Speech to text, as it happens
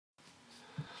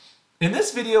In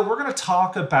this video, we're going to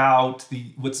talk about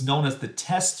what's known as the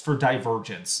test for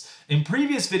divergence. In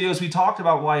previous videos, we talked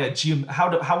about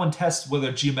how one tests whether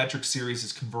a geometric series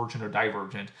is convergent or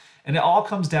divergent, and it all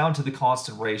comes down to the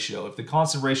constant ratio. If the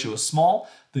constant ratio is small,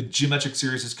 the geometric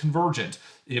series is convergent.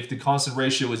 If the constant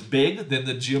ratio is big, then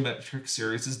the geometric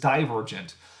series is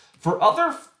divergent. For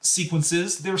other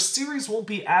sequences, their series won't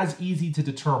be as easy to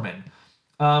determine.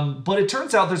 But it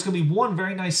turns out there's going to be one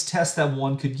very nice test that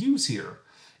one could use here.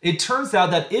 It turns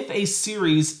out that if a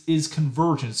series is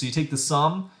convergent, so you take the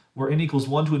sum where n equals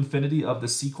 1 to infinity of the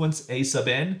sequence a sub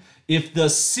n, if the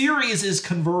series is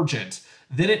convergent,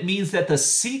 then it means that the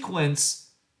sequence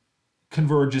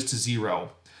converges to 0.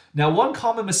 Now, one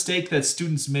common mistake that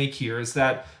students make here is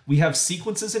that we have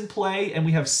sequences in play and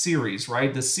we have series,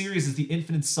 right? The series is the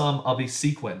infinite sum of a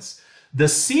sequence. The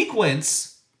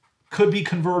sequence could be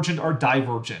convergent or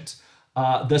divergent.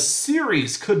 The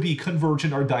series could be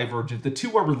convergent or divergent. The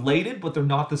two are related, but they're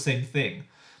not the same thing.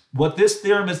 What this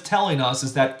theorem is telling us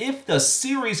is that if the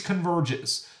series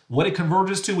converges, what it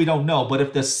converges to, we don't know, but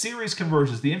if the series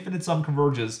converges, the infinite sum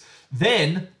converges,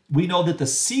 then we know that the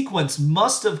sequence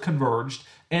must have converged,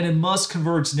 and it must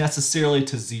converge necessarily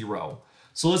to 0.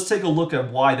 So let's take a look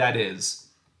at why that is.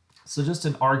 So just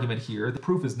an argument here. The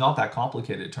proof is not that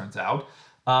complicated, it turns out.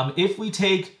 If we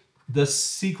take the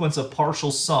sequence of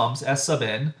partial sums, S sub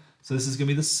n, so this is going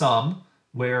to be the sum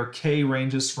where k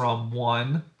ranges from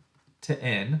 1 to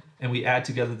n, and we add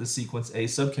together the sequence a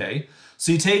sub k.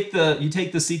 So you take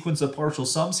the sequence of partial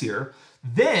sums here,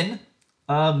 then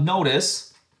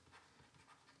notice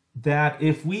that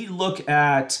if we look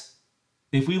at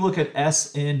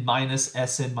Sn minus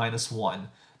 1,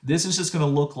 this is just going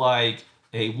to look like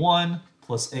a1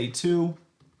 plus a2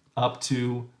 up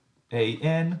to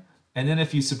an. And then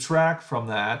if you subtract from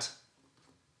that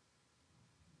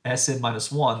Sn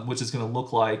minus 1, which is going to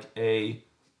look like this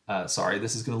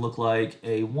is going to look like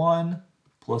a1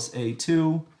 plus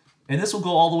a2, and this will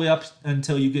go all the way up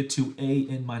until you get to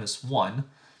an minus 1.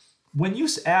 When you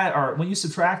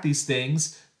subtract these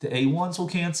things, the a1s will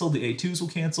cancel, the a2s will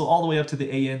cancel, all the way up to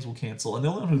the ans will cancel, and the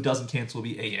only one who doesn't cancel will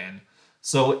be an.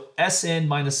 So Sn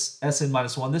minus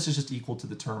 1, this is just equal to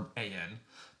the term an.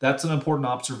 That's an important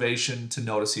observation to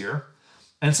notice here.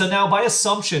 And so now by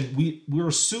assumption, we're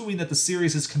assuming that the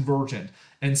series is convergent.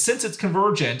 And since it's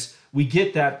convergent, we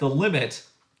get that the limit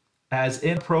as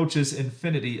n approaches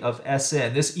infinity of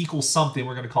Sn, this equals something,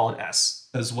 we're going to call it S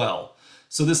as well.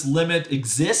 So this limit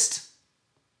exists.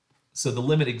 So the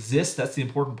limit exists, that's the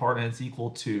important part, and it's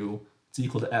equal to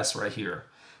S right here.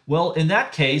 Well, in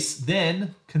that case,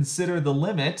 then consider the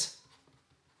limit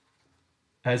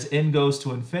as n goes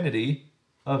to infinity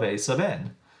of a sub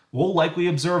n. Well, like we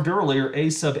observed earlier, a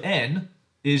sub n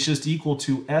is just equal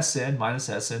to Sn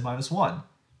minus 1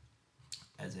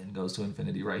 as n goes to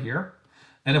infinity right here.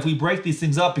 And if we break these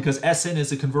things up, because Sn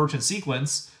is a convergent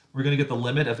sequence, we're going to get the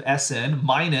limit of Sn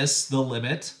minus the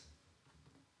limit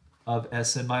of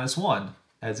Sn minus 1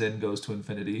 as n goes to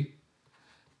infinity.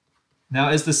 Now,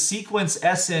 as the sequence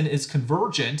Sn is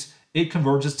convergent, it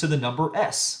converges to the number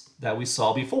S that we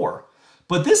saw before.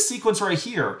 But this sequence right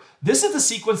here, this is the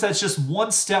sequence that's just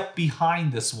one step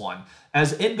behind this one.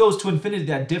 As n goes to infinity,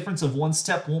 that difference of one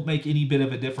step won't make any bit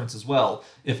of a difference as well.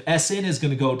 If Sn is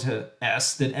going to go to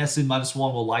S, then Sn minus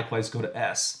 1 will likewise go to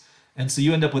S. And so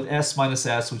you end up with S minus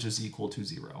S, which is equal to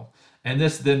 0. And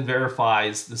this then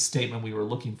verifies the statement we were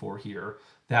looking for here,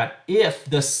 that if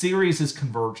the series is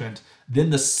convergent,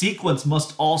 then the sequence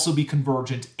must also be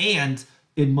convergent, and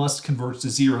it must converge to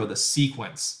 0, the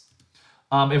sequence.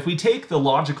 If we take the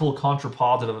logical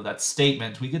contrapositive of that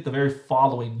statement, we get the very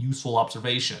following useful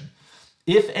observation.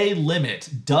 If a limit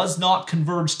does not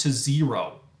converge to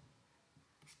 0,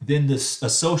 then this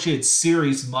associated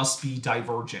series must be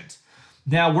divergent.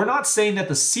 Now, we're not saying that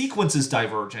the sequence is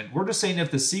divergent. We're just saying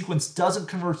if the sequence doesn't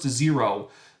converge to 0,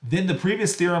 then the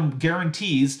previous theorem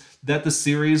guarantees that the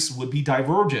series would be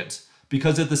divergent.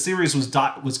 Because if the series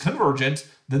was convergent,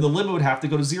 then the limit would have to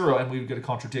go to 0, and we would get a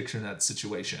contradiction in that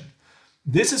situation.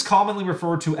 This is commonly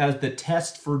referred to as the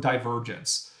test for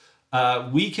divergence.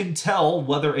 We can tell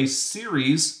whether a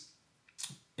series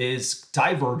is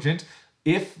divergent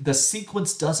if the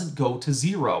sequence doesn't go to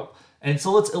 0. And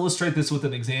so let's illustrate this with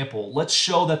an example. Let's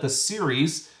show that the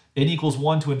series n equals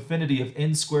 1 to infinity of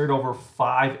n squared over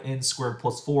 5n squared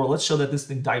plus 4. Let's show that this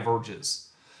thing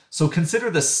diverges. So consider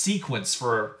the sequence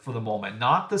for the moment,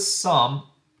 not the sum,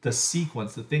 the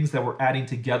sequence, the things that we're adding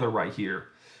together right here.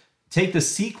 Take the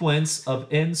sequence of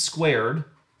n squared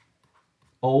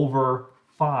over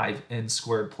 5n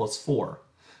squared plus 4.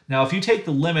 Now, if you take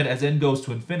the limit as n goes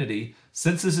to infinity,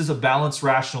 since this is a balanced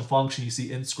rational function, you see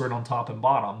n squared on top and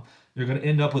bottom, you're going to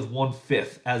end up with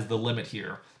 1/5 as the limit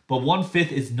here. But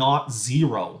 1/5 is not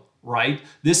 0, right?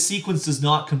 This sequence does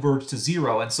not converge to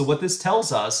 0. And so what this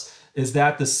tells us is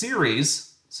that the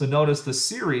series, so notice the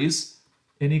series,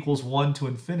 n equals 1 to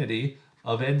infinity,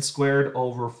 of n squared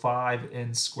over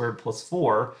 5n squared plus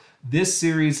 4, this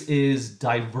series is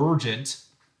divergent.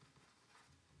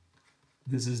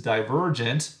 This is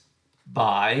divergent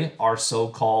by our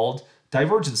so-called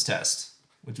divergence test,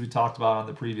 which we talked about on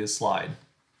the previous slide.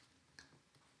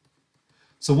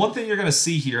 So one thing you're going to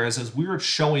see here is as we're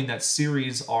showing that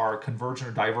series are convergent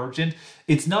or divergent,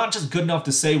 it's not just good enough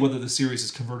to say whether the series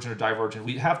is convergent or divergent.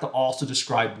 We have to also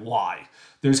describe why.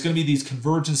 There's going to be these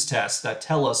convergence tests that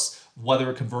tell us whether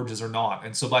it converges or not.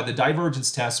 And so by the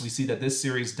divergence test, we see that this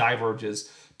series diverges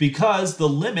because the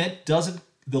limit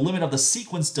of the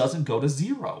sequence doesn't go to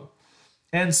 0.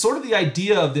 And sort of the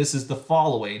idea of this is the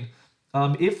following.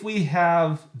 If we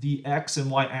have the x and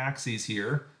y axes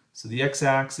here, so the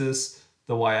x-axis,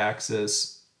 the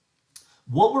y-axis,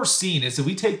 what we're seeing is if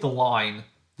we take the line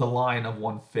of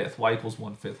 1/5, y equals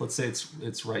 1/5, let's say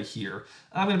it's right here.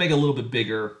 I'm going to make it a little bit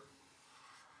bigger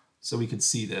so we can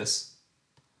see this.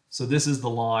 So this is the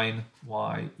line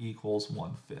y equals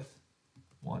 1/5,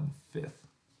 1/5.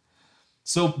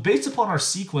 So based upon our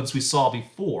sequence we saw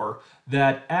before,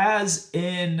 that as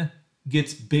n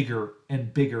gets bigger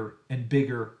and bigger and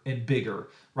bigger and bigger,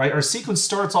 right? Our sequence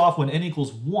starts off when n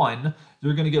equals 1,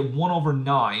 you're going to get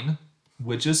 1/9,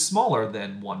 which is smaller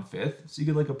than 1/5. So you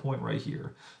get like a point right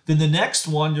here. Then the next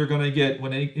one you're going to get,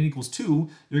 when n equals 2,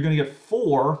 you're going to get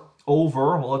 4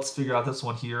 over, well, let's figure out this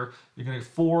one here. You're going to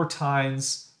get 4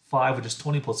 times 5, which is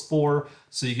 20 plus 4.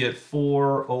 So you get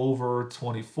 4 over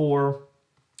 24,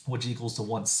 which equals to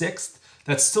 1/6.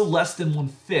 That's still less than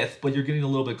 1/5, but you're getting a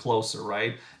little bit closer,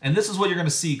 right? And this is what you're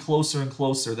going to see closer and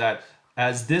closer, that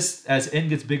as n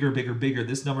gets bigger, bigger, bigger,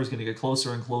 this number is going to get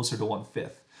closer and closer to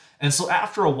 1/5. And so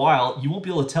after a while, you won't be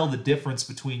able to tell the difference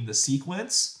between the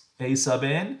sequence, a sub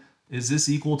n, is this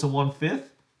equal to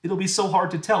 1/5? It'll be so hard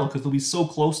to tell because they'll be so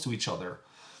close to each other.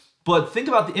 But think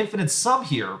about the infinite sum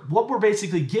here. What we're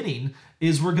basically getting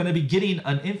is we're going to be getting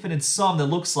an infinite sum that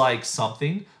looks like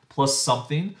something plus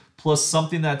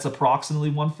something that's approximately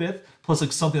 1/5 plus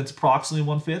like something that's approximately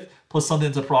 1/5 plus something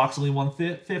that's approximately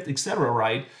 1/5, etc.,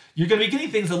 right? You're going to be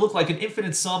getting things that look like an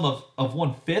infinite sum of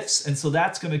 1/5, and so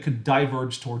that's going to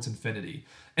diverge towards infinity.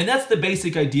 And that's the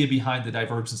basic idea behind the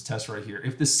divergence test right here.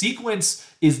 If the sequence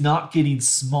is not getting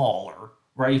smaller,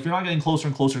 right? If you're not getting closer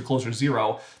and closer and closer to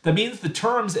 0, that means the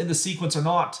terms in the sequence are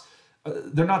not,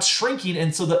 they're not shrinking,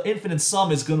 and so the infinite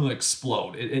sum is going to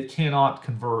explode. It cannot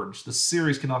converge. The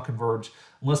series cannot converge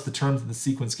unless the terms in the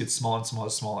sequence get smaller and smaller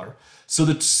and smaller. So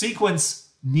the sequence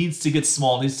needs to get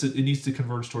small, it needs to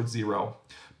converge towards 0.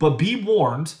 But be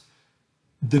warned,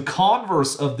 the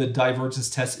converse of the divergence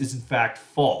test is in fact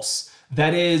false.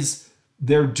 That is,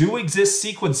 there do exist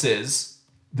sequences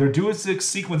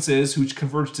which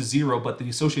converge to 0, but the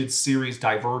associated series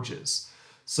diverges.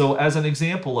 So as an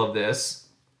example of this,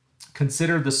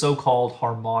 consider the so-called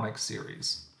harmonic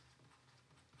series.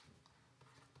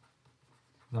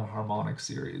 The harmonic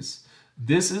series.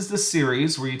 This is the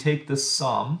series where you take the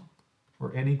sum,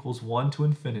 where n equals 1 to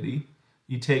infinity,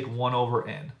 you take 1 over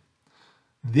n.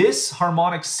 This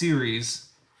harmonic series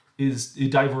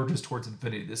it diverges towards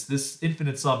infinity. This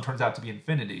infinite sum turns out to be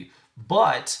infinity,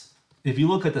 but if you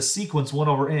look at the sequence 1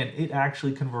 over n, it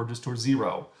actually converges towards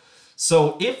 0.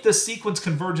 So if the sequence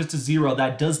converges to 0,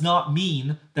 that does not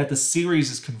mean that the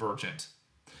series is convergent.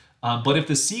 But if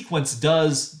the sequence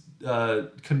does,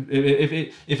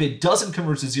 if it doesn't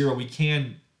converge to 0, we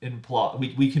can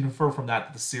infer from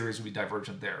that the series will be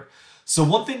divergent there. So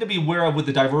one thing to be aware of with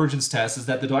the divergence test is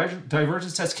that the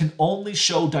divergence test can only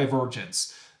show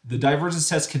divergence. The divergence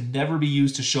test can never be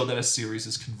used to show that a series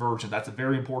is convergent. That's a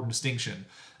very important distinction.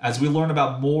 As we learn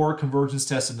about more convergence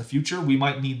tests in the future, we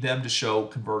might need them to show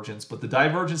convergence. But the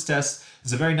divergence test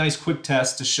is a very nice quick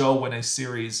test to show when a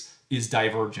series is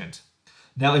divergent.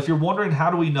 Now, if you're wondering how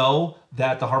do we know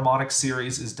that the harmonic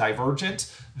series is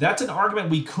divergent, that's an argument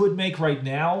we could make right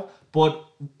now, but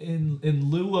in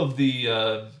lieu of the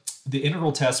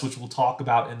integral test, which we'll talk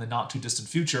about in the not too distant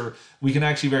future, we can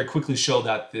actually very quickly show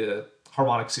that the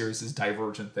harmonic series is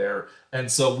divergent there. And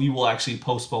so we will actually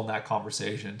postpone that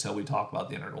conversation until we talk about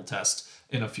the integral test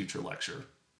in a future lecture.